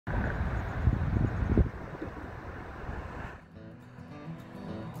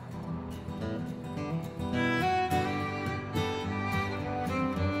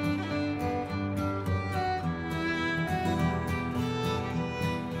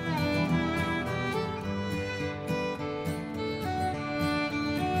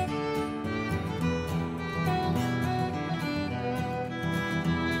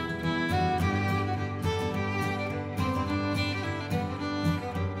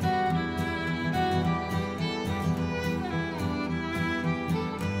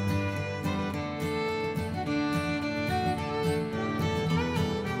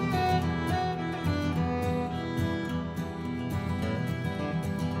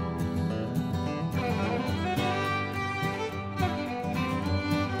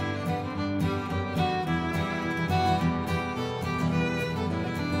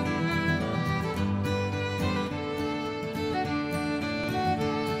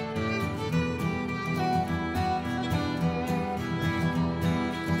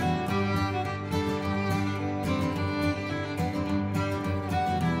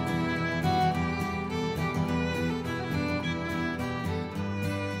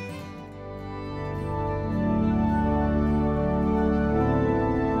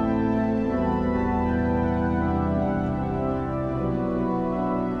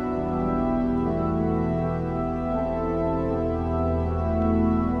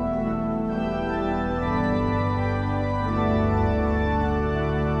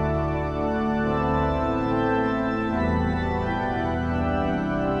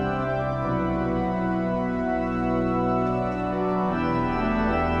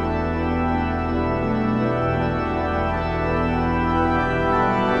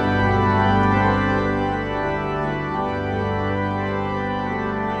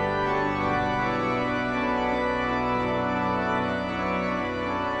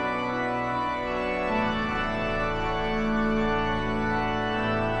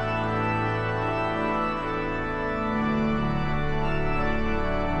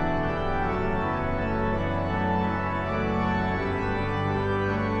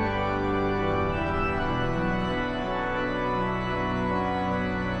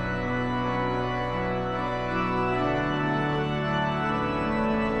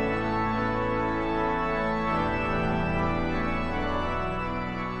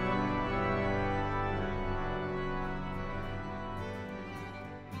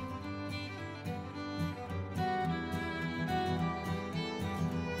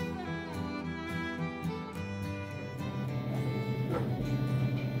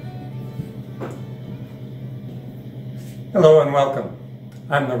Hello and welcome.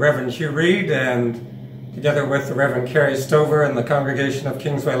 I'm the Reverend Hugh Reed, and together with the Reverend Carrie Stover and the congregation of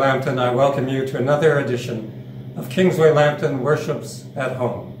Kingsway Lambton, I welcome you to another edition of Kingsway Lambton Worships at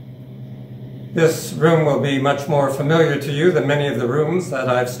Home. This room will be much more familiar to you than many of the rooms that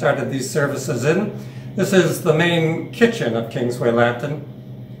I've started these services in. This is the main kitchen of Kingsway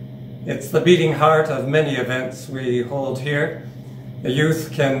Lambton. It's the beating heart of many events we hold here. The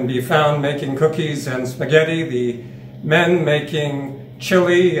youth can be found making cookies and spaghetti, the men making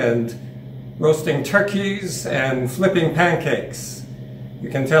chili and roasting turkeys and flipping pancakes.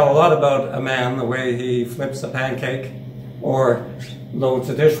 You can tell a lot about a man the way he flips a pancake or loads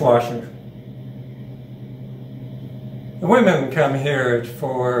a dishwasher. The women come here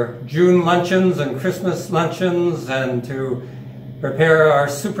for June luncheons and Christmas luncheons and to prepare our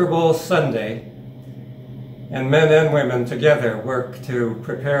Super Bowl Sunday. And men and women together work to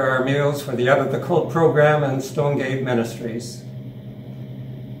prepare our meals for the Out of the Cold program and Stonegate Ministries.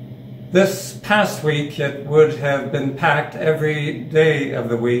 This past week, it would have been packed every day of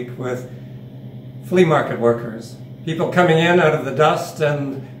the week with flea market workers, people coming in out of the dust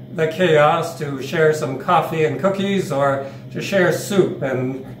and the chaos to share some coffee and cookies or to share soup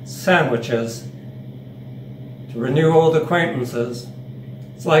and sandwiches, to renew old acquaintances.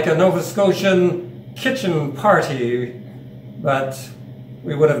 It's like a Nova Scotian kitchen party, but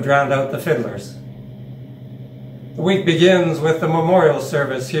we would have drowned out the fiddlers. The week begins with the memorial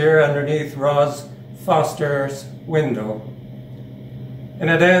service here underneath Roz Foster's window. And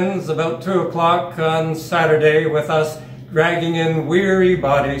it ends about 2 o'clock on Saturday with us dragging in weary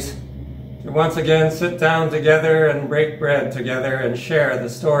bodies to once again sit down together and break bread together and share the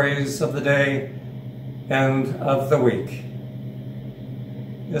stories of the day and of the week.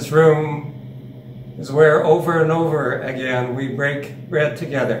 This room is where over and over again we break bread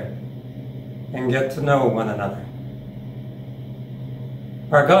together and get to know one another.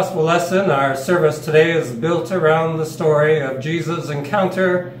 Our gospel lesson, our service today, is built around the story of Jesus'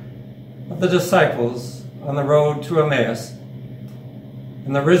 encounter of the disciples on the road to Emmaus,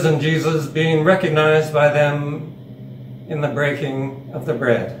 and the risen Jesus being recognized by them in the breaking of the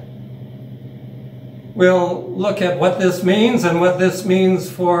bread. We'll look at what this means and what this means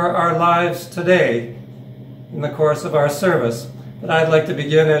for our lives today in the course of our service. But I'd like to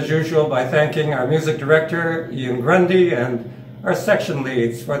begin, as usual, by thanking our music director, Ian Grundy, and our section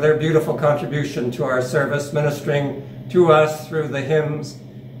leads for their beautiful contribution to our service, ministering to us through the hymns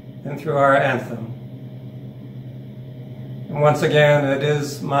and through our anthem. And once again, it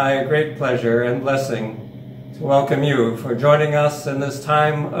is my great pleasure and blessing to welcome you for joining us in this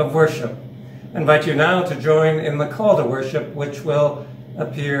time of worship. I invite you now to join in the call to worship, which will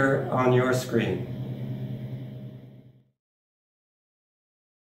appear on your screen.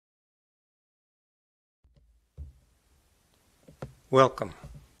 Welcome,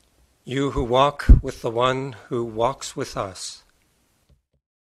 you who walk with the one who walks with us.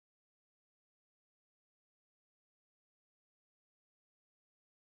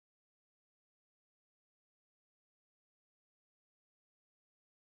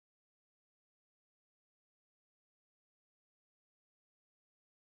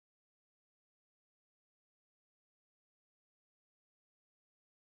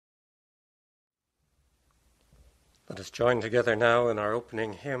 Let us join together now in our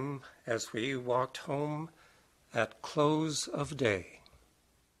opening hymn as we walked home at close of day.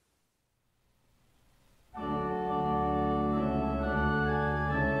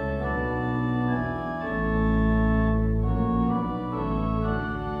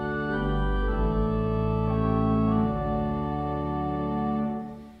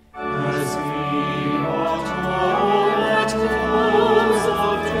 See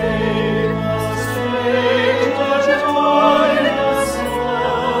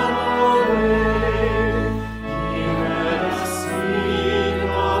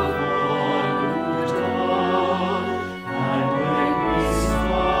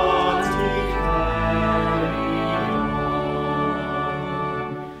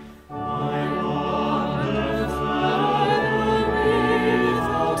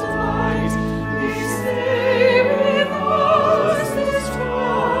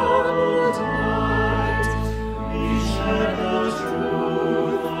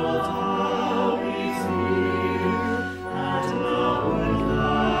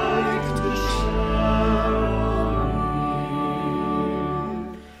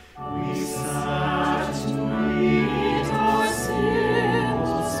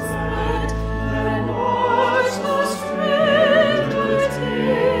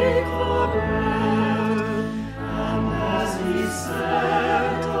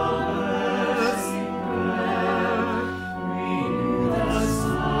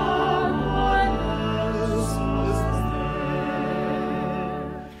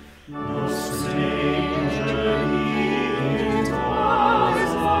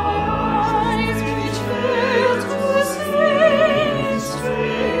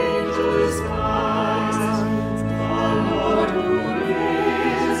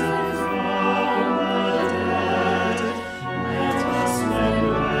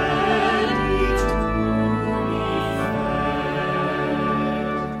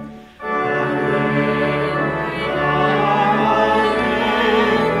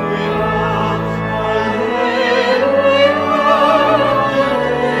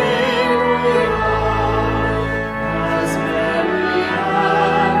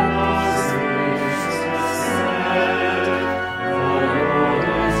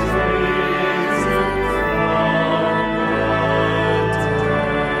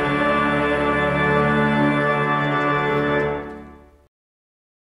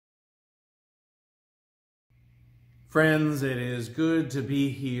Friends, it is good to be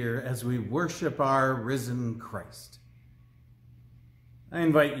here as we worship our risen Christ. I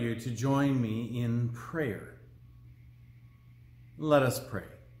invite you to join me in prayer. Let us pray.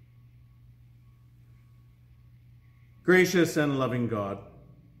 Gracious and loving God,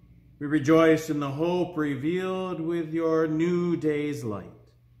 we rejoice in the hope revealed with your new day's light.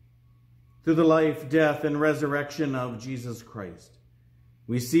 Through the life, death, and resurrection of Jesus Christ,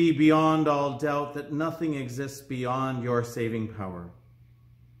 we see beyond all doubt that nothing exists beyond your saving power.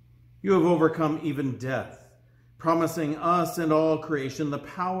 You have overcome even death, promising us and all creation the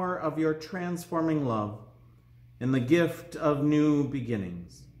power of your transforming love and the gift of new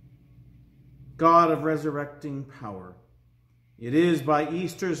beginnings. God of resurrecting power, it is by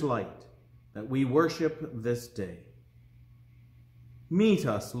Easter's light that we worship this day. Meet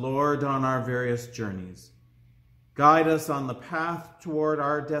us, Lord, on our various journeys. Guide us on the path toward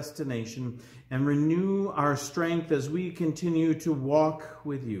our destination and renew our strength as we continue to walk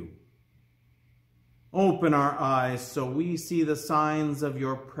with you. Open our eyes so we see the signs of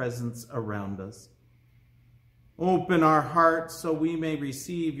your presence around us. Open our hearts so we may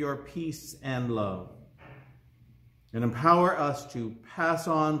receive your peace and love. And empower us to pass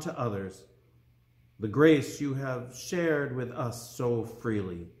on to others the grace you have shared with us so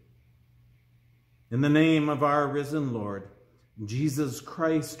freely. In the name of our risen Lord, Jesus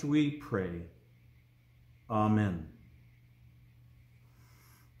Christ, we pray. Amen.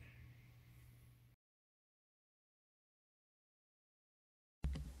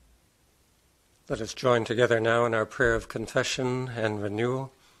 Let us join together now in our prayer of confession and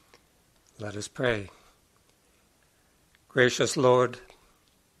renewal. Let us pray. Gracious Lord,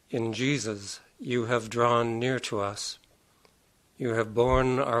 in Jesus you have drawn near to us. You have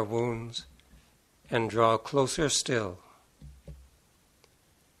borne our wounds and draw closer still.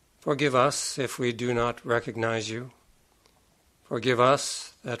 Forgive us if we do not recognize you. Forgive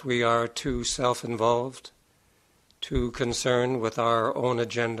us that we are too self-involved, too concerned with our own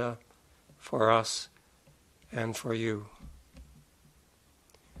agenda for us and for you.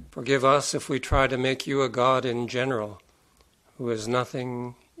 Forgive us if we try to make you a God in general, who is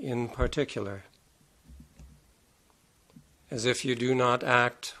nothing in particular, as if you do not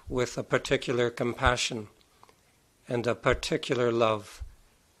act with a particular compassion and a particular love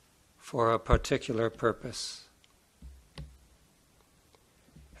for a particular purpose.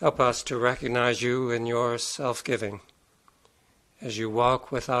 Help us to recognize you in your self-giving as you walk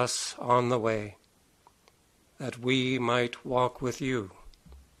with us on the way, that we might walk with you.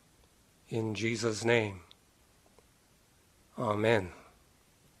 In Jesus' name, amen.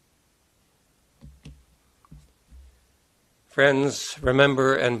 Friends,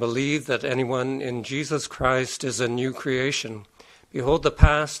 remember and believe that anyone in Jesus Christ is a new creation. Behold, the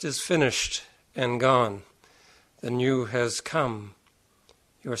past is finished and gone. The new has come.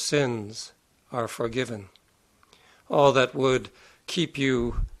 Your sins are forgiven. All that would keep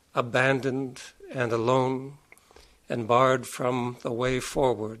you abandoned and alone and barred from the way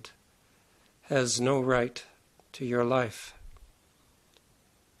forward has no right to your life.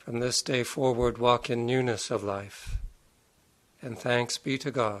 From this day forward, walk in newness of life. And thanks be to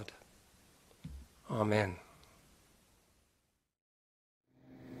God. Amen.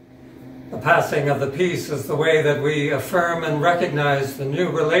 The passing of the peace is the way that we affirm and recognize the new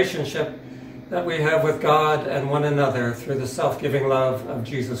relationship that we have with God and one another through the self-giving love of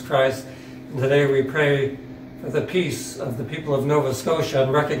Jesus Christ. And today we pray for the peace of the people of Nova Scotia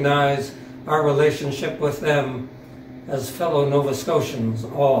and recognize our relationship with them as fellow Nova Scotians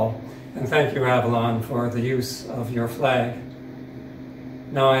all. And thank you, Avalon, for the use of your flag.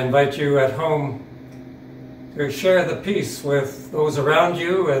 Now I invite you at home to share the peace with those around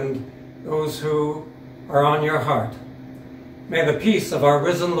you and those who are on your heart. May the peace of our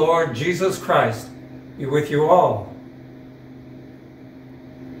risen Lord Jesus Christ be with you all.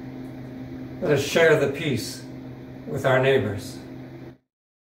 Let us share the peace with our neighbors.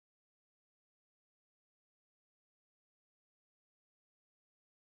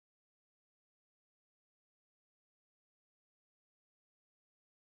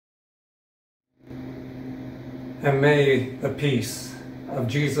 And may the peace of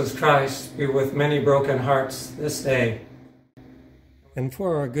Jesus Christ be with many broken hearts this day. And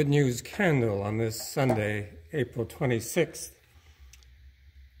for our Good News Candle on this Sunday, April 26th,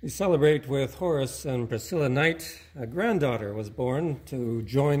 we celebrate with Horace and Priscilla Knight. A granddaughter was born to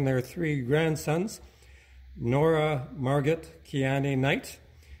join their three grandsons. Nora Margaret Kiani Knight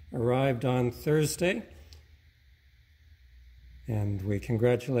arrived on Thursday. And we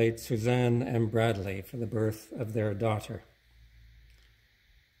congratulate Suzanne and Bradley for the birth of their daughter.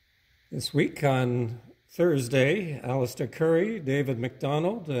 This week on Thursday, Alistair Curry, David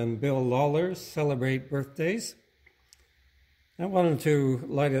McDonald, and Bill Lawler celebrate birthdays. I wanted to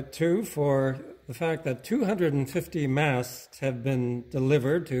light it too for the fact that 250 masks have been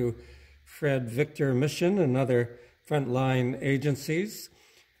delivered to Fred Victor Mission and other frontline agencies.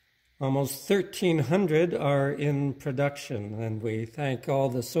 Almost 1,300 are in production, and we thank all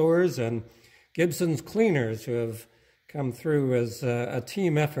the sewers and Gibson's cleaners who have come through as a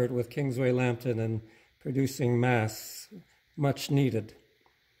team effort with Kingsway Lambton and producing masks, much needed.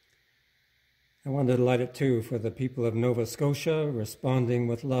 I wanted to light it too for the people of Nova Scotia responding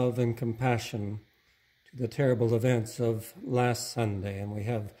with love and compassion to the terrible events of last Sunday. And we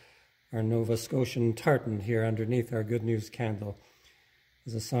have our Nova Scotian tartan here underneath our Good News candle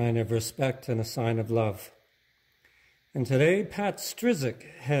as a sign of respect and a sign of love. And today, Pat Strizik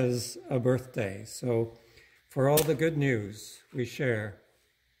has a birthday. So for all the good news we share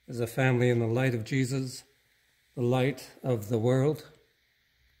as a family in the light of Jesus, the light of the world.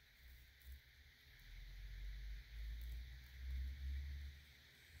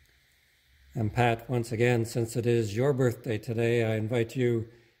 And Pat, once again, since it is your birthday today, I invite you,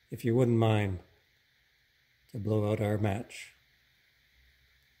 if you wouldn't mind, to blow out our match.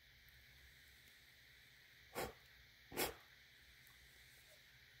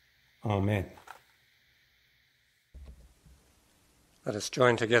 Amen. Let us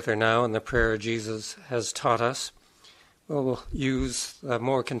join together now in the prayer Jesus has taught us. We'll use a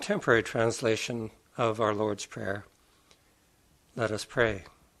more contemporary translation of our Lord's Prayer. Let us pray.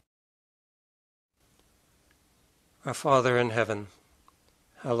 Our Father in heaven,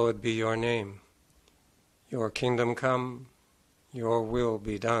 hallowed be your name. Your kingdom come, your will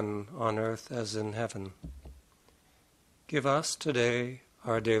be done on earth as in heaven. Give us today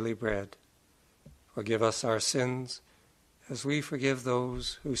our daily bread. Forgive us our sins, as we forgive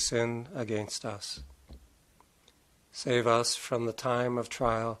those who sin against us. Save us from the time of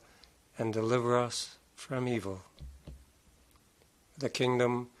trial, and deliver us from evil. The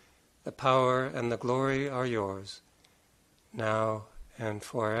kingdom, the power, and the glory are yours, now and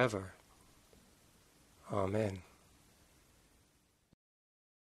forever. Amen.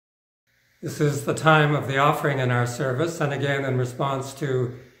 This is the time of the offering in our service, and again, in response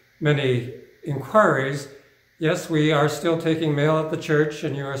to many inquiries, yes, we are still taking mail at the church,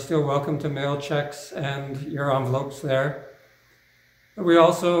 and you are still welcome to mail checks and your envelopes there. We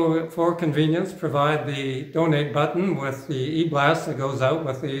also, for convenience, provide the donate button with the e-blast that goes out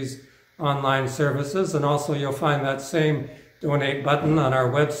with these online services, and also you'll find that same donate button on our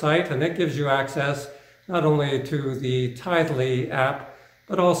website, and it gives you access not only to the Tithely app,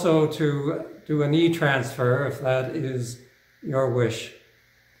 but also to do an e-transfer if that is your wish.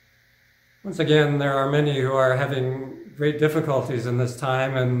 Once again, there are many who are having great difficulties in this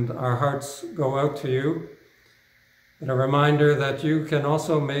time, and our hearts go out to you. And a reminder that you can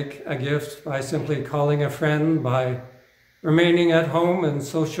also make a gift by simply calling a friend, by remaining at home in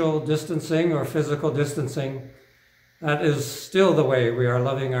social distancing or physical distancing. That is still the way we are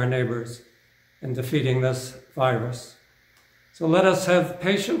loving our neighbors and defeating this virus. So let us have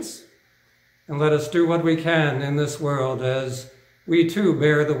patience, and let us do what we can in this world as we too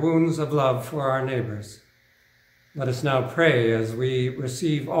bear the wounds of love for our neighbors. Let us now pray as we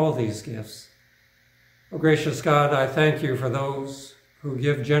receive all these gifts. O gracious God, I thank you for those who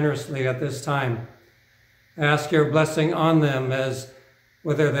give generously at this time. I ask your blessing on them as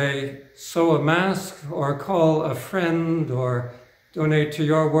whether they sew a mask or call a friend or donate to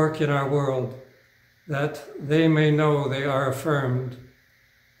your work in our world, that they may know they are affirmed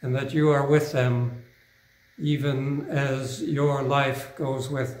and that you are with them, even as your life goes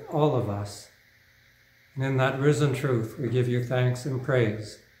with all of us. And in that risen truth, we give you thanks and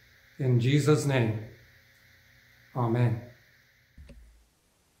praise. In Jesus' name, amen.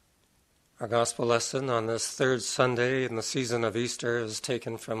 Our gospel lesson on this third Sunday in the season of Easter is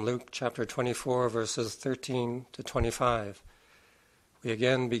taken from Luke chapter 24, verses 13 to 25. We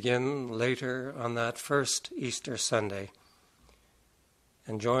again begin later on that first Easter Sunday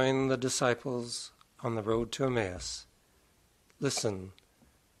and join the disciples on the road to Emmaus. Listen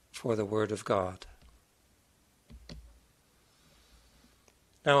for the word of God.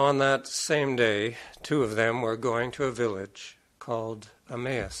 Now on that same day, 2 of them were going to a village called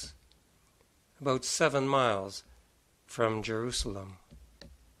Emmaus, about 7 miles from Jerusalem,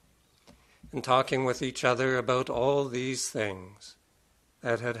 and talking with each other about all these things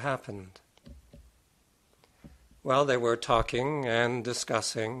that had happened. While they were talking and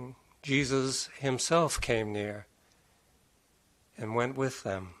discussing, Jesus himself came near and went with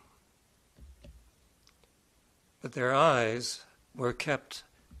them. But their eyes were kept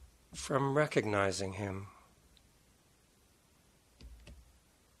from recognizing him.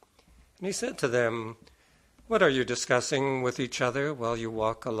 And he said to them, "What are you discussing with each other while you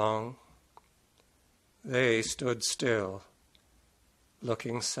walk along?" They stood still,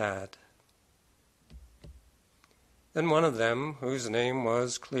 looking sad. Then one of them, whose name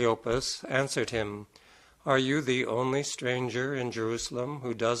was Cleopas, answered him, "Are you the only stranger in Jerusalem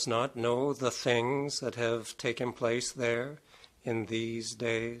who does not know the things that have taken place there in these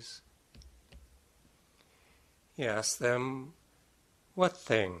days?" He asked them, "What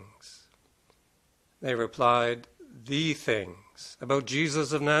things?" They replied, "The things about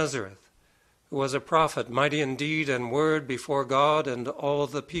Jesus of Nazareth, who was a prophet, mighty in deed and word before God and all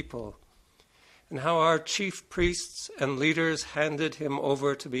the people, and how our chief priests and leaders handed him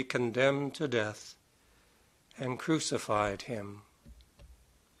over to be condemned to death and crucified him.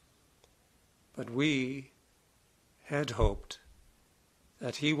 But we had hoped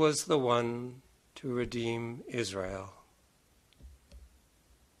that he was the one to redeem Israel.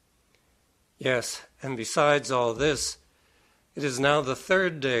 Yes, and besides all this, it is now the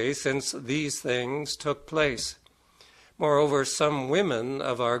third day since these things took place. Moreover, some women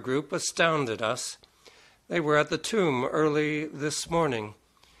of our group astounded us. They were at the tomb early this morning,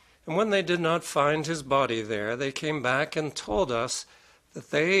 and when they did not find his body there, they came back and told us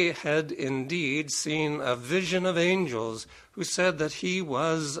that they had indeed seen a vision of angels who said that he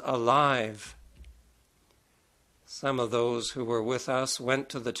was alive. Some of those who were with us went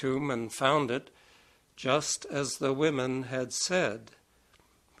to the tomb and found it just as the women had said,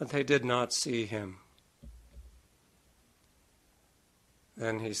 but they did not see him."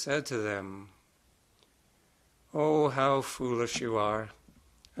 Then he said to them, "Oh, how foolish you are,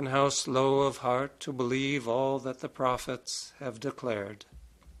 and how slow of heart to believe all that the prophets have declared.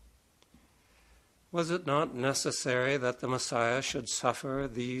 Was it not necessary that the Messiah should suffer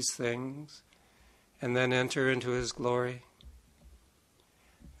these things and then enter into his glory?"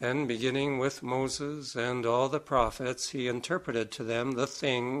 Then, beginning with Moses and all the prophets, he interpreted to them the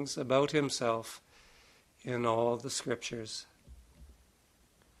things about himself in all the scriptures.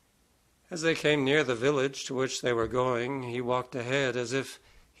 As they came near the village to which they were going, he walked ahead as if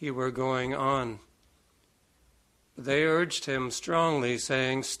he were going on. But they urged him strongly,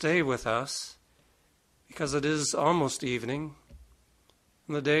 saying, "Stay with us, because it is almost evening,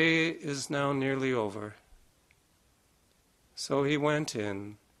 and the day is now nearly over." So he went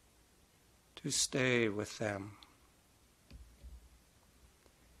in to stay with them.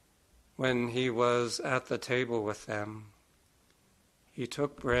 When he was at the table with them, he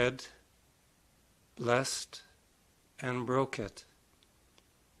took bread, blessed and broke it,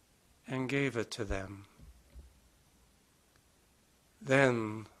 and gave it to them.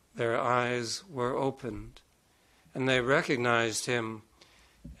 Then their eyes were opened, and they recognized him,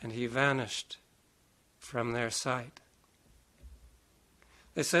 and he vanished from their sight.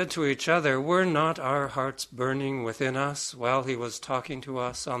 They said to each other, "Were not our hearts burning within us while he was talking to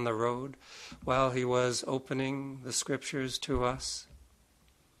us on the road, while he was opening the scriptures to us?"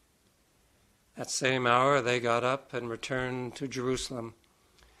 That same hour they got up and returned to Jerusalem,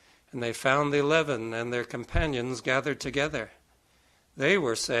 and they found the 11 and their companions gathered together. They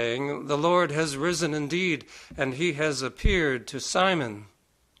were saying, "The Lord has risen indeed, and he has appeared to Simon."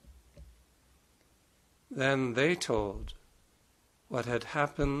 Then they told what had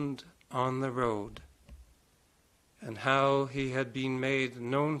happened on the road, and how he had been made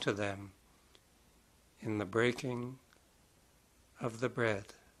known to them in the breaking of the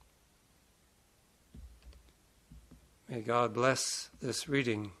bread. May God bless this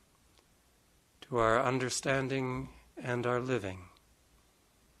reading to our understanding and our living.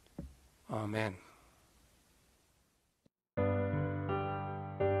 Amen.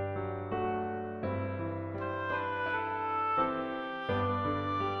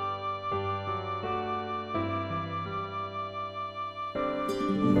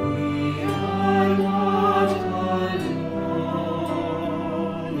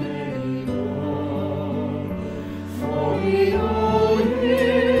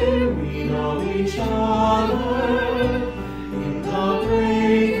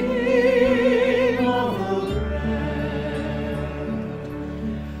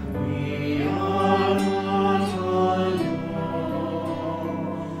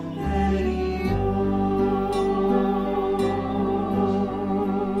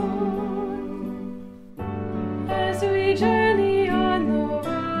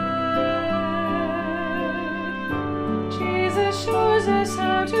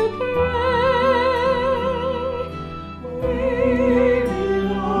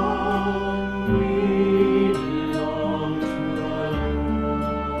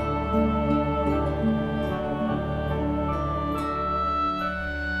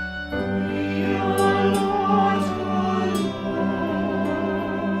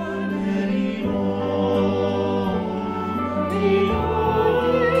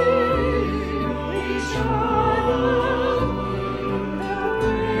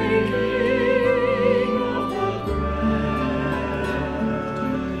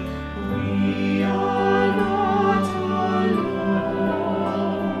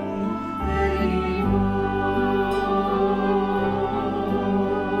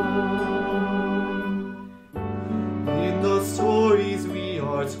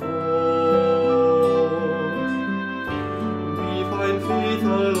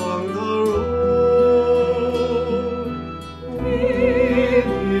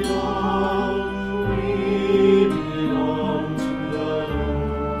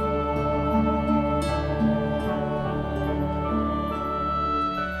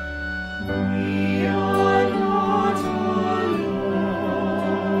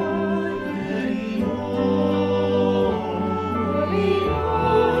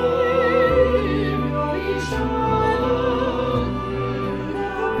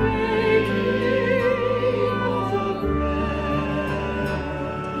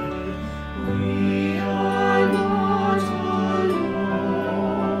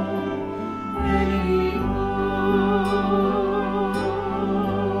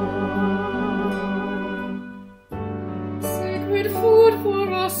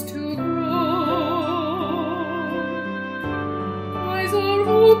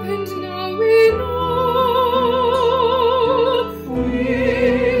 hope, and now we know we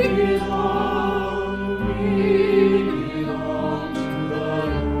belong to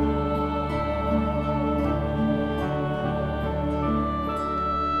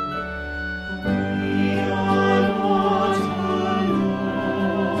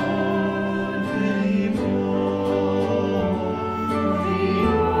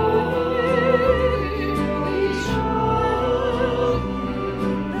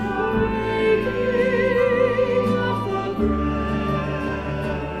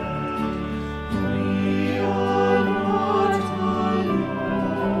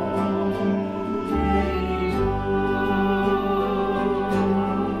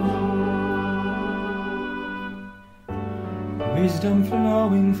the wisdom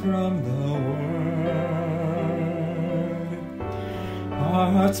flowing from the Word.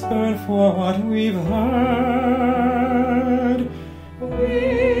 Hearts burn for what we've heard.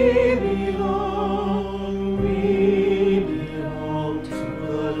 We belong to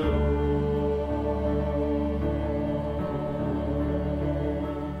the Lord.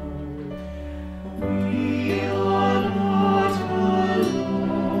 We are not alone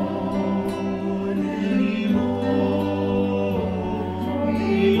anymore.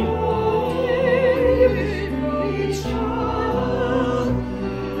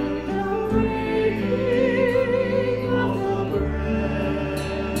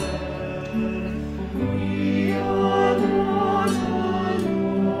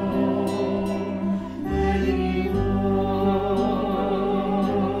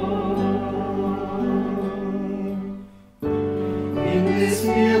 In this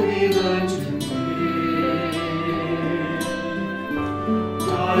meal we learn to live,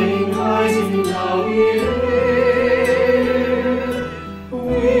 dying, rising, now we live. We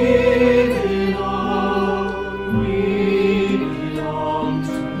belong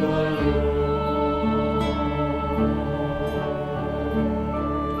to the Lord.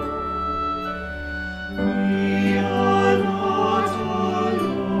 We are not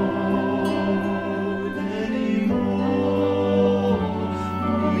alone anymore.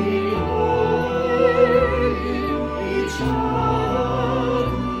 We are each other,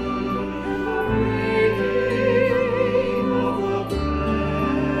 breaking of the bread.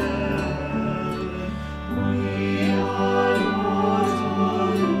 We are not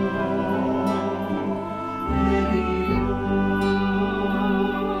alone anymore.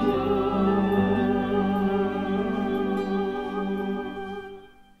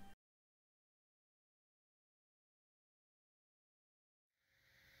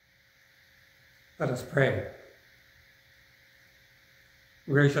 Let us pray.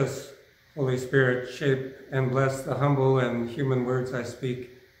 Gracious Holy Spirit, shape and bless the humble and human words I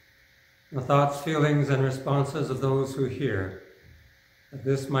speak, the thoughts, feelings, and responses of those who hear, that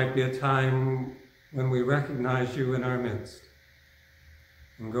this might be a time when we recognize you in our midst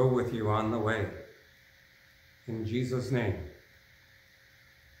and go with you on the way. In Jesus' name,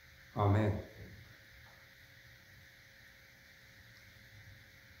 amen.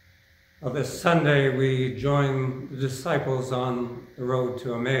 Well, this Sunday, we join the disciples on the road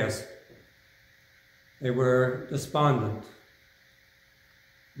to Emmaus. They were despondent,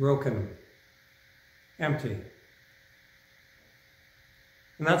 broken, empty.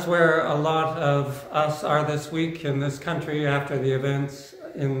 And that's where a lot of us are this week in this country after the events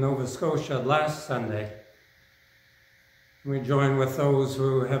in Nova Scotia last Sunday. We join with those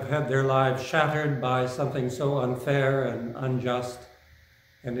who have had their lives shattered by something so unfair and unjust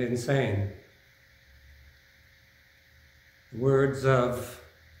and insane. The words of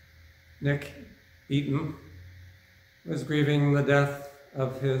Nick Beaton was grieving the death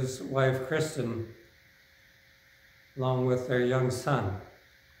of his wife Kristen, along with their young son.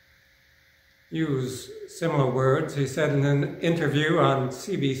 Use similar words. He said in an interview on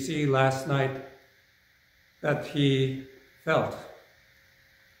CBC last night that he felt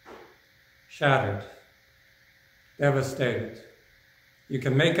shattered, devastated. You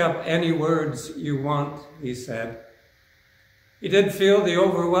can make up any words you want, he said. He did feel the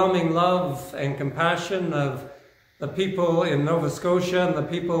overwhelming love and compassion of the people in Nova Scotia and the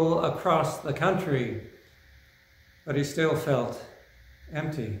people across the country, but he still felt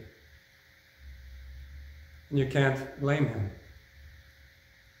empty. And you can't blame him.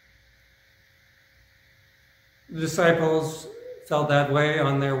 The disciples felt that way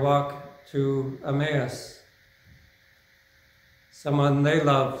on their walk to Emmaus. Someone they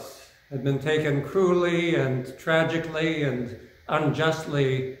loved had been taken cruelly and tragically and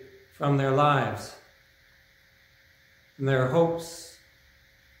unjustly from their lives. And their hopes,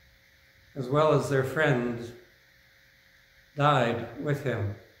 as well as their friend, died with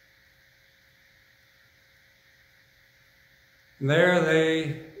him. And there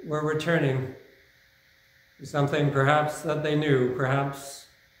they were returning to something perhaps that they knew, perhaps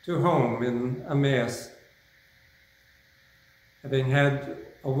to home in Emmaus, having had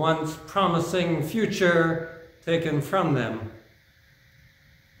a once promising future taken from them.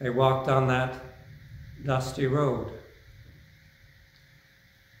 They walked on that dusty road.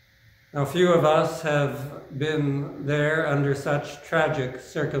 Now, few of us have been there under such tragic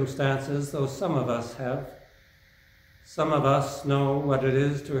circumstances, though some of us have. Some of us know what it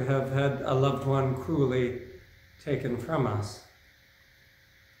is to have had a loved one cruelly taken from us.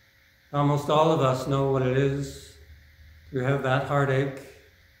 Almost all of us know what it is to have that heartache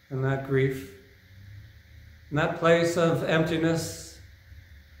and that grief, and that place of emptiness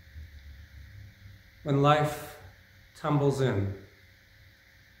when life tumbles in.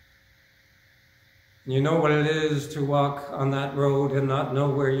 You know what it is to walk on that road and not know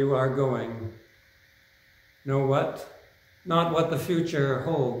where you are going. Know what? Not what the future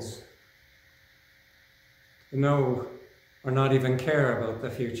holds. To know or not even care about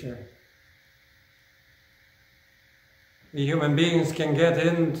the future. We human beings can get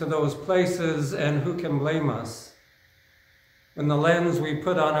into those places, and who can blame us? When the lens we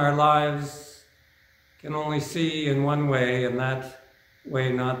put on our lives can only see in one way, and that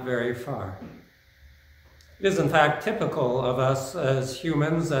way not very far. It is in fact typical of us as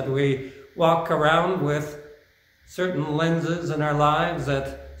humans that we walk around with certain lenses in our lives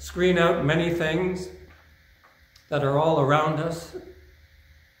that screen out many things that are all around us.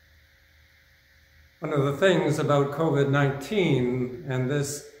 One of the things about COVID-19 and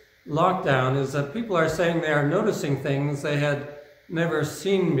this lockdown is that people are saying they are noticing things they had never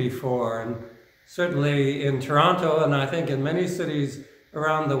seen before. And certainly in Toronto, and I think in many cities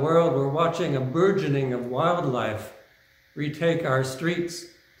around the world, we're watching a burgeoning of wildlife retake our streets.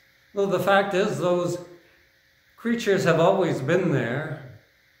 Well, the fact is, those creatures have always been there.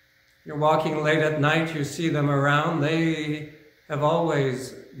 You're walking late at night, you see them around. They have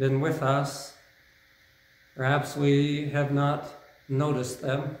always been with us. Perhaps we have not noticed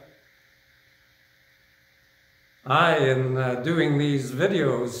them. I, in doing these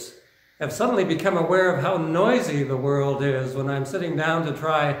videos, have suddenly become aware of how noisy the world is when I'm sitting down to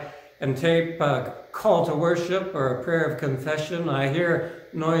try and tape a call to worship or a prayer of confession. I hear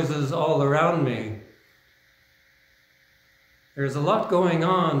noises all around me. There's a lot going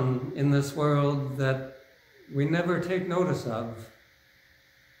on in this world that we never take notice of.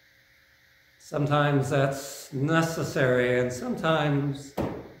 Sometimes that's necessary, and sometimes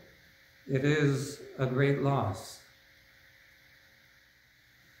it is a great loss.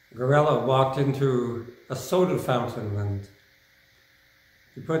 A gorilla walked into a soda fountain and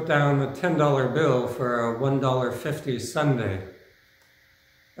he put down a $10 bill for a $1.50 sundae.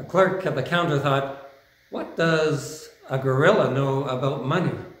 A clerk at the counter thought, what does a gorilla know about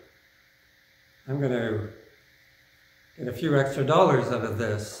money? I'm going to get a few extra dollars out of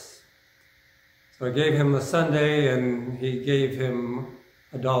this. So I gave him the sundae and he gave him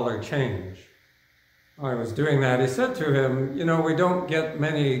 $1 change. While I was doing that, he said to him, you know, we don't get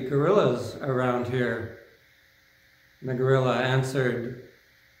many gorillas around here. And the gorilla answered,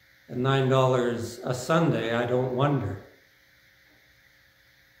 at $9 a sundae, I don't wonder.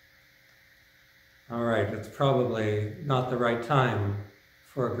 All right, it's probably not the right time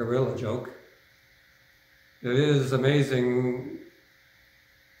for a gorilla joke. It is amazing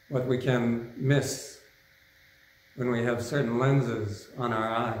what we can miss when we have certain lenses on our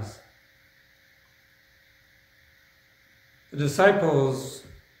eyes. The disciples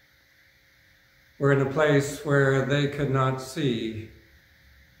were in a place where they could not see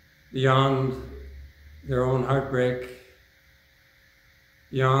beyond their own heartbreak,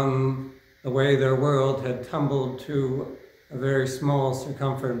 beyond the way their world had tumbled to a very small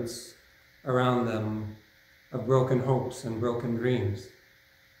circumference around them of broken hopes and broken dreams.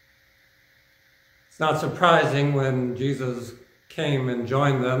 It's not surprising when Jesus came and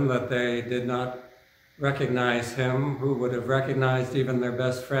joined them that they did not recognize him, who would have recognized even their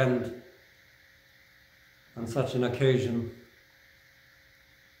best friend on such an occasion.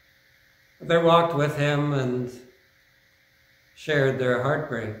 But they walked with him and shared their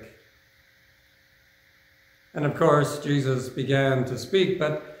heartbreak. And of course, Jesus began to speak,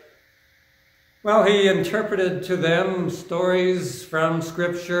 but well, he interpreted to them stories from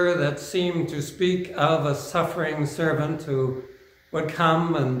Scripture that seemed to speak of a suffering servant who would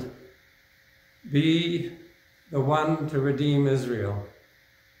come and be the one to redeem Israel.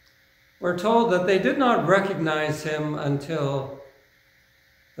 We're told that they did not recognize him until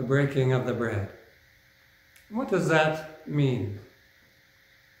the breaking of the bread. What does that that mean?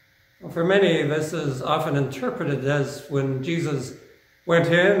 Well, for many, this is often interpreted as when Jesus went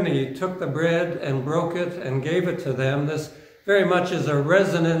in, he took the bread and broke it and gave it to them. This very much is a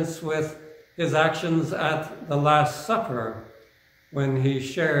resonance with his actions at the Last Supper when he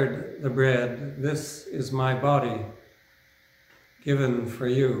shared the bread. This is my body given for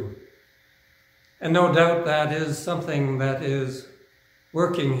you. And no doubt that is something that is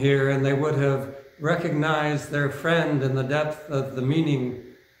working here, and they would have recognized their friend in the depth of the meaning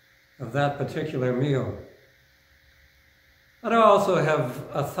of that particular meal. But I also have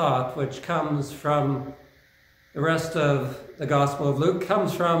a thought which comes from the rest of the Gospel of Luke,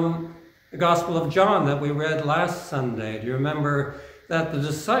 comes from the Gospel of John that we read last Sunday. Do you remember that the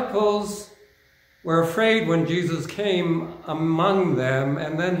disciples were afraid when Jesus came among them,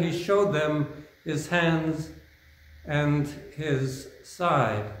 and then he showed them his hands and his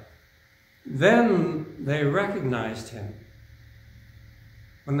side? Then they recognized him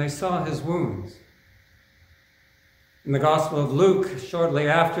when they saw his wounds. In the Gospel of Luke, shortly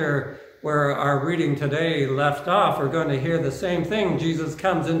after where our reading today left off, we're going to hear the same thing. Jesus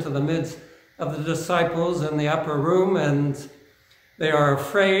comes into the midst of the disciples in the upper room, and they are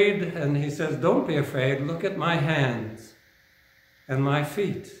afraid, and he says, "Don't be afraid, look at my hands and my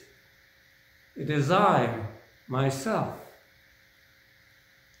feet. It is I, myself."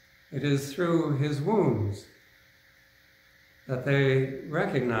 It is through his wounds that they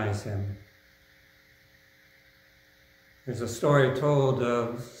recognize him. There's a story told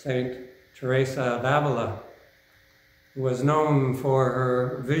of Saint Teresa of Avila, who was known for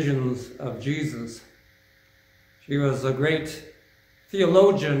her visions of Jesus. She was a great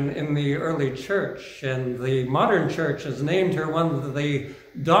theologian in the early church, and the modern church has named her one of the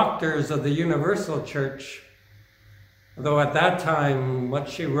doctors of the universal church. Although at that time, what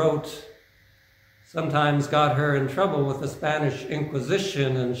she wrote sometimes got her in trouble with the Spanish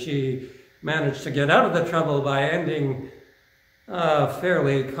Inquisition, and she managed to get out of the trouble by ending a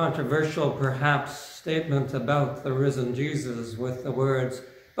fairly controversial, perhaps, statement about the risen Jesus with the words,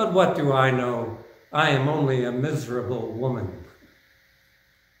 "But what do I know? I am only a miserable woman."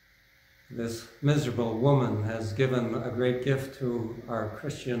 This miserable woman has given a great gift to our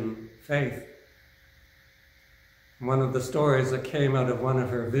Christian faith. One of the stories that came out of one of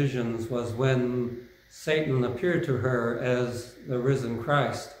her visions was when Satan appeared to her as the risen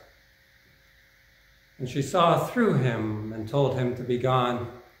Christ. And she saw through him and told him to be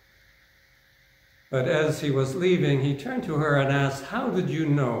gone. But as he was leaving, he turned to her and asked, "How did you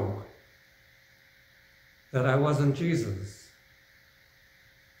know that I wasn't Jesus?"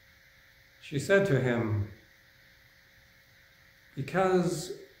 She said to him,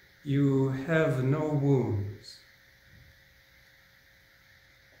 "Because you have no wounds."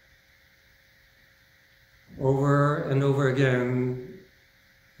 Over and over again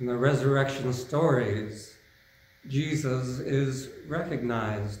in the resurrection stories, Jesus is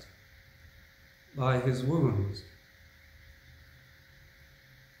recognized by his wounds.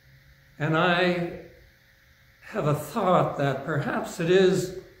 And I have a thought that perhaps it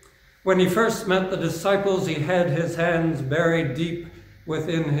is when he first met the disciples, he had his hands buried deep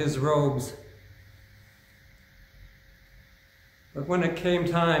within his robes. But when it came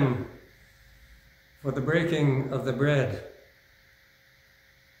time for the breaking of the bread,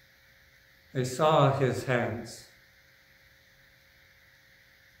 they saw his hands.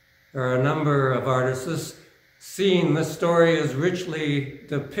 There are a number of artists. This scene, this story is richly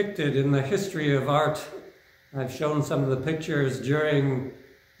depicted in the history of art. I've shown some of the pictures during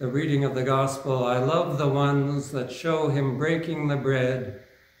the reading of the gospel. I love the ones that show him breaking the bread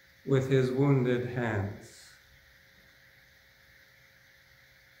with his wounded hands.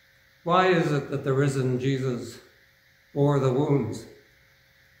 Why is it that the risen Jesus bore the wounds?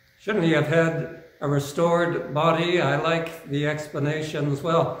 Shouldn't he have had a restored body? I like the explanations.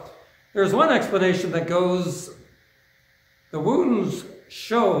 Well, there's one explanation that goes, the wounds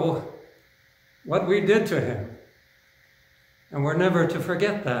show what we did to him. And we're never to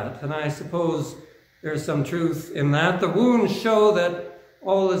forget that. And I suppose there's some truth in that. The wounds show that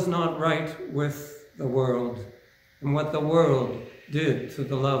all is not right with the world and what the world did to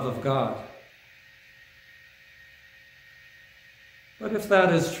the love of God. But if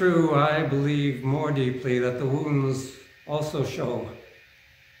that is true, I believe more deeply that the wounds also show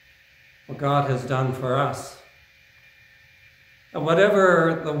what God has done for us. And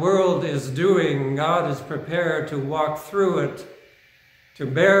whatever the world is doing, God is prepared to walk through it, to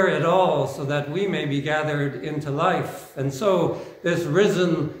bear it all, so that we may be gathered into life. And so this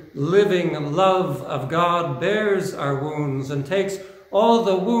risen, living love of God bears our wounds and takes all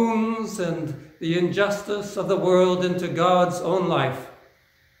the wounds and the injustice of the world into God's own life,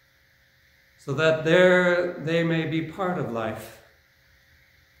 so that there they may be part of life.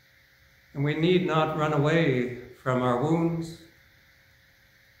 And we need not run away from our wounds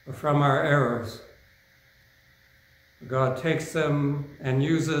or from our errors. God takes them and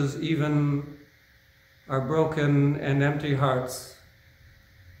uses even our broken and empty hearts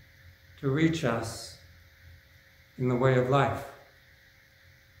to reach us in the way of life.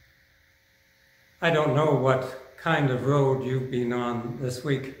 I don't know what kind of road you've been on this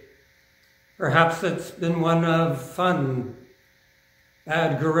week. Perhaps it's been one of fun,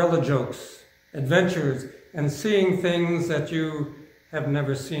 bad guerrilla jokes, adventures, and seeing things that you have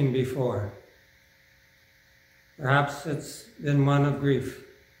never seen before. Perhaps it's been one of grief,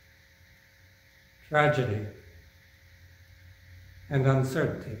 tragedy, and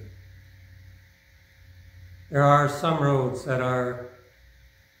uncertainty. There are some roads that are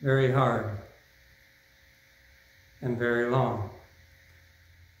very hard and very long.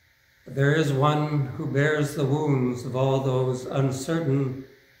 But there is one who bears the wounds of all those uncertain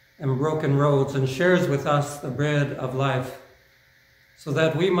and broken roads and shares with us the bread of life, so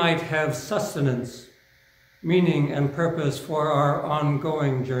that we might have sustenance, meaning and purpose for our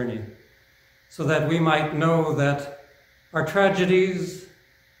ongoing journey, so that we might know that our tragedies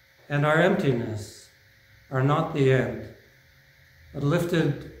and our emptiness are not the end, but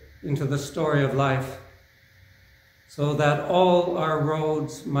lifted into the story of life, so that all our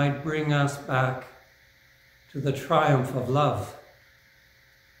roads might bring us back to the triumph of love,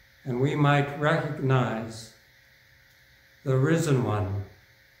 and we might recognize the risen one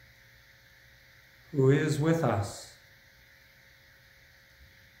who is with us.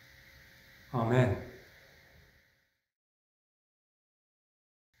 Amen.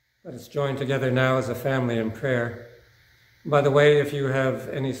 Let us join together now as a family in prayer. By the way, if you have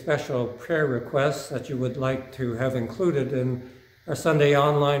any special prayer requests that you would like to have included in our Sunday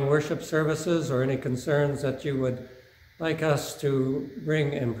online worship services, or any concerns that you would like us to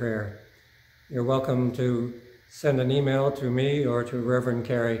bring in prayer, you're welcome to send an email to me or to Reverend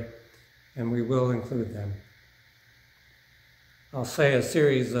Carey, and we will include them. I'll say a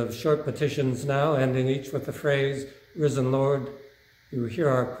series of short petitions now, ending each with the phrase, "Risen Lord, you hear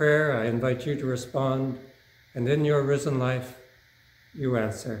our prayer." I invite you to respond, and in your risen life, you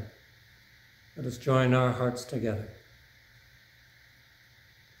answer. Let us join our hearts together.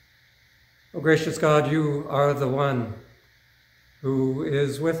 O gracious God, you are the one who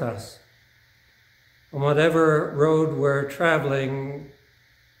is with us. On whatever road we're traveling,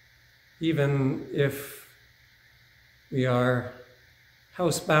 even if we are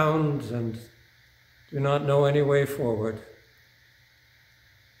housebound and do not know any way forward,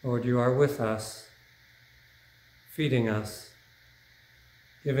 Lord, you are with us, feeding us,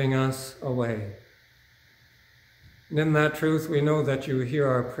 giving us a way. And in that truth, we know that you hear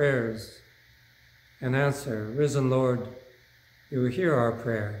our prayers and answer. Risen Lord, you hear our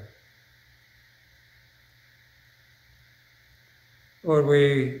prayer. Lord,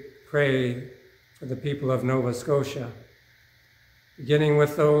 we pray for the people of Nova Scotia, beginning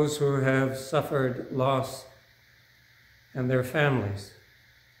with those who have suffered loss and their families.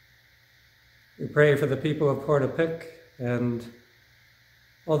 We pray for the people of Portapique and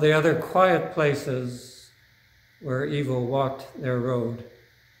all the other quiet places where evil walked their road.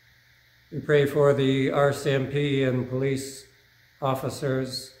 We pray for the RCMP and police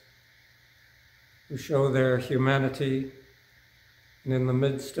officers who show their humanity and in the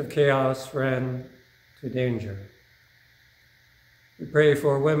midst of chaos ran to danger. We pray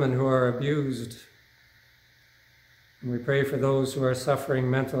for women who are abused, and we pray for those who are suffering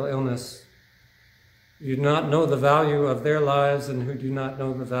mental illness, who do not know the value of their lives and who do not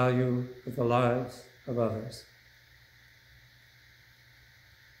know the value of the lives of others.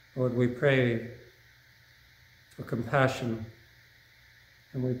 Lord, we pray for compassion,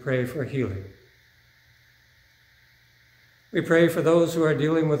 and we pray for healing. We pray for those who are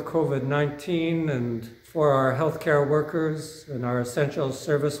dealing with COVID-19 and for our healthcare workers and our essential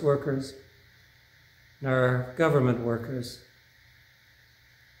service workers and our government workers,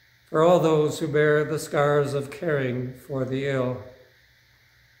 for all those who bear the scars of caring for the ill,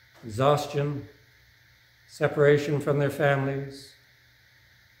 exhaustion, separation from their families,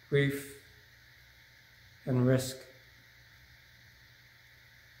 grief, and risk.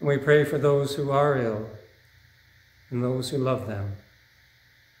 And we pray for those who are ill and those who love them.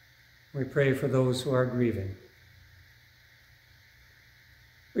 We pray for those who are grieving.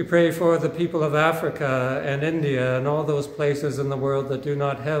 We pray for the people of Africa and India and all those places in the world that do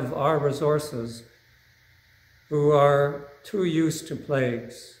not have our resources, who are too used to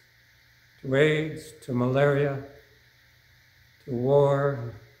plagues, to AIDS, to malaria, to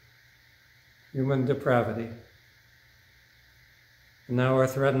war, human depravity, and now are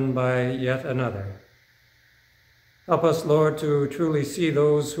threatened by yet another. Help us, Lord, to truly see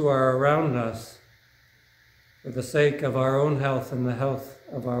those who are around us for the sake of our own health and the health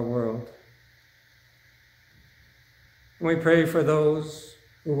of our world. And we pray for those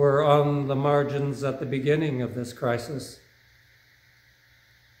who were on the margins at the beginning of this crisis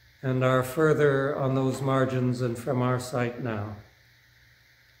and are further on those margins and from our sight now.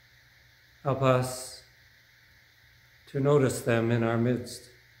 Help us to notice them in our midst.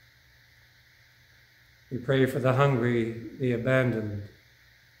 We pray for the hungry, the abandoned,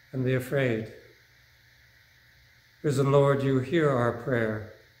 and the afraid. Risen Lord, you hear our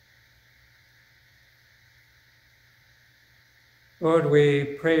prayer. Lord, we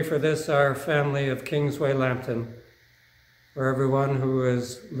pray for this, our family of Kingsway Lambton, for everyone who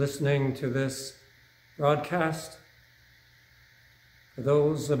is listening to this broadcast, for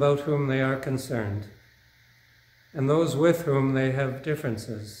those about whom they are concerned, and those with whom they have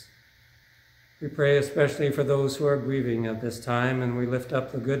differences. We pray especially for those who are grieving at this time, and we lift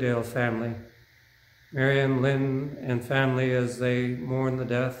up the Goodale family, Marion, Lynn, and family as they mourn the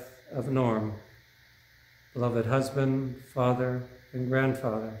death of Norm, beloved husband, father, and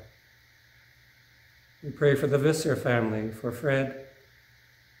grandfather. We pray for the Visser family, for Fred,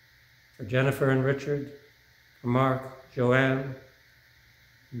 for Jennifer and Richard, for Mark, Joanne,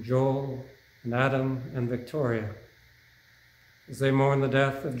 and Joel, and Adam, and Victoria, as they mourn the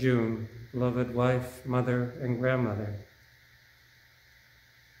death of June, beloved wife, mother, and grandmother.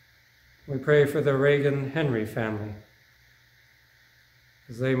 We pray for the Reagan Henry family,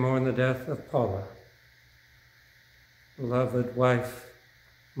 as they mourn the death of Paula, beloved wife,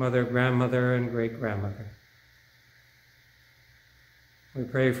 mother, grandmother, and great-grandmother. We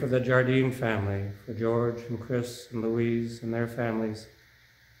pray for the Jardine family, for George and Chris and Louise and their families,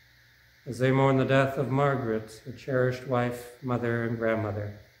 as they mourn the death of Margaret, a cherished wife, mother, and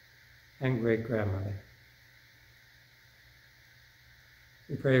grandmother, and great-grandmother.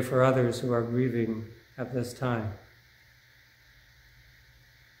 We pray for others who are grieving at this time.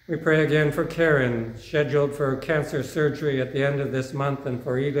 We pray again for Karen, scheduled for cancer surgery at the end of this month, and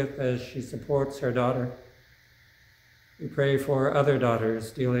for Edith as she supports her daughter. We pray for other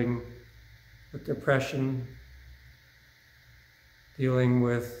daughters dealing with depression, dealing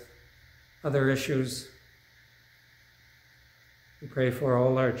with other issues. We pray for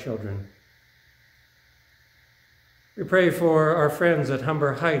all our children. We pray for our friends at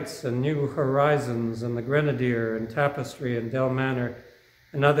Humber Heights and New Horizons and the Grenadier and Tapestry and Del Manor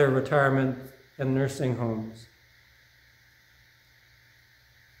and other retirement and nursing homes.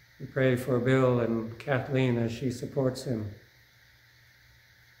 We pray for Bill and Kathleen as she supports him.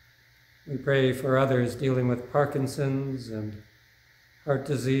 We pray for others dealing with Parkinson's and heart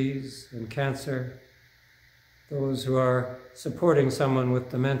disease and cancer, those who are supporting someone with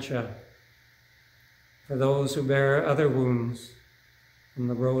dementia, for those who bear other wounds from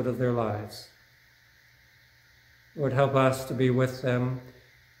the road of their lives. Lord, help us to be with them.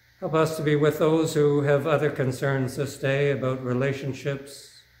 Help us to be with those who have other concerns this day about relationships,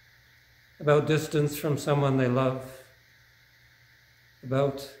 about distance from someone they love,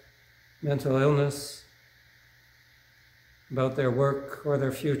 about mental illness, about their work or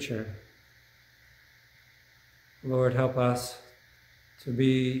their future. Lord, help us to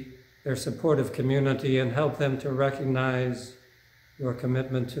be their supportive community and help them to recognize your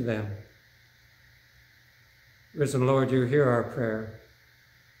commitment to them. Risen Lord, you hear our prayer.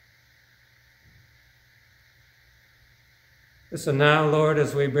 Listen now, Lord,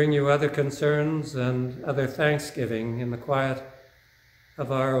 as we bring you other concerns and other thanksgiving in the quiet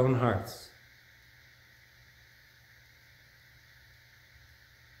of our own hearts.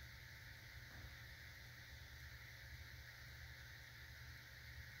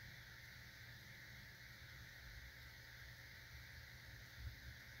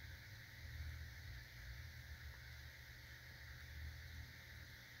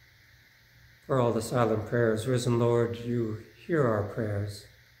 For all the silent prayers, risen Lord, you hear our prayers.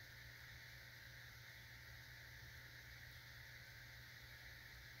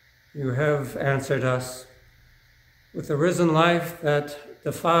 You have answered us with a risen life that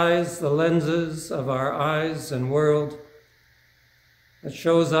defies the lenses of our eyes and world, that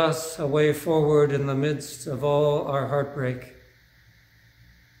shows us a way forward in the midst of all our heartbreak,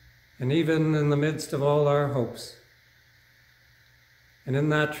 and even in the midst of all our hopes. And in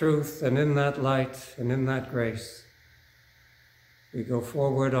that truth, and in that light, and in that grace, we go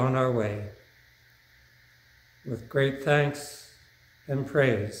forward on our way with great thanks and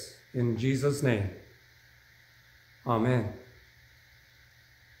praise in Jesus' name. Amen.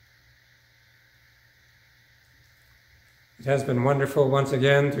 It has been wonderful once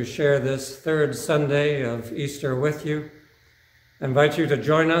again to share this third Sunday of Easter with you. I invite you to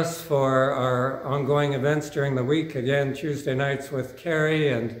join us for our ongoing events during the week, again Tuesday nights with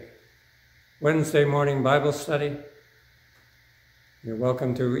Carrie and Wednesday morning Bible study. You're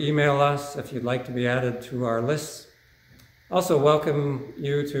welcome to email us if you'd like to be added to our lists. Also welcome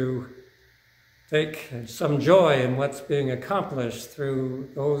you to take some joy in what's being accomplished through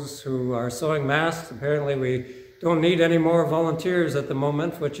those who are sewing masks. Apparently we don't need any more volunteers at the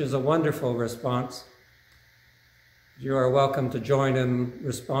moment, which is a wonderful response. You are welcome to join in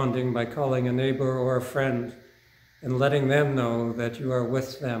responding by calling a neighbor or a friend and letting them know that you are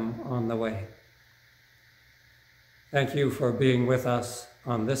with them on the way. Thank you for being with us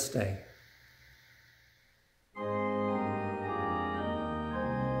on this day.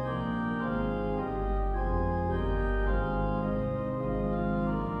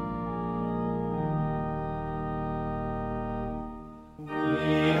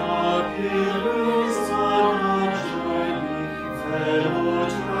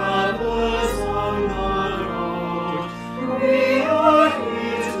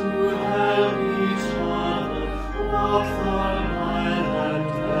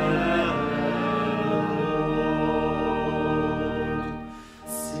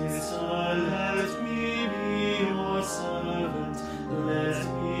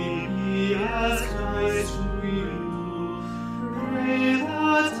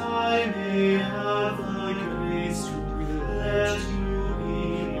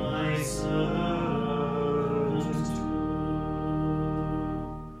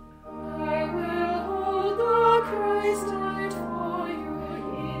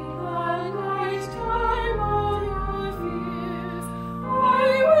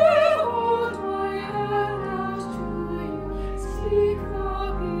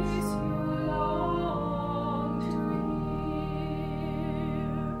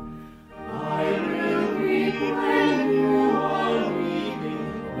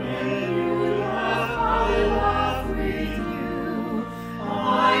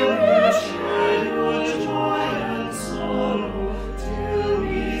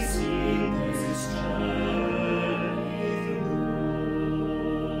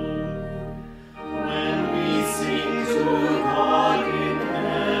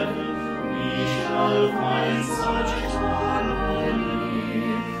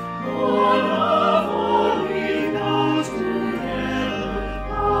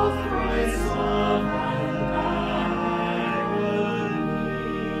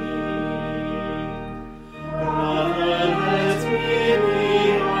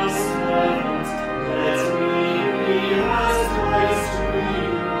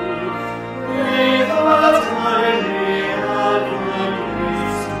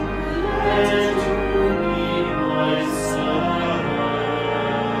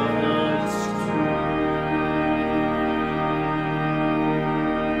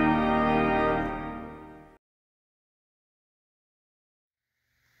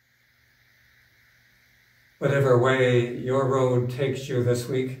 Whatever way your road takes you this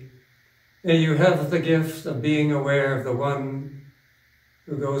week, may you have the gift of being aware of the one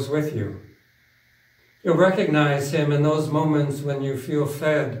who goes with you. You'll recognize him in those moments when you feel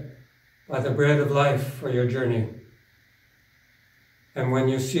fed by the bread of life for your journey, and when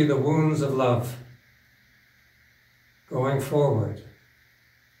you see the wounds of love going forward.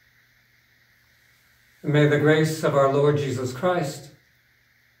 And may the grace of our Lord Jesus Christ,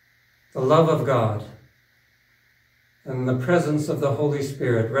 the love of God, and the presence of the Holy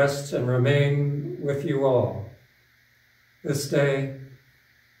Spirit rest and remain with you all this day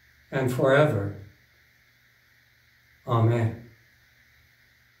and forever. Amen.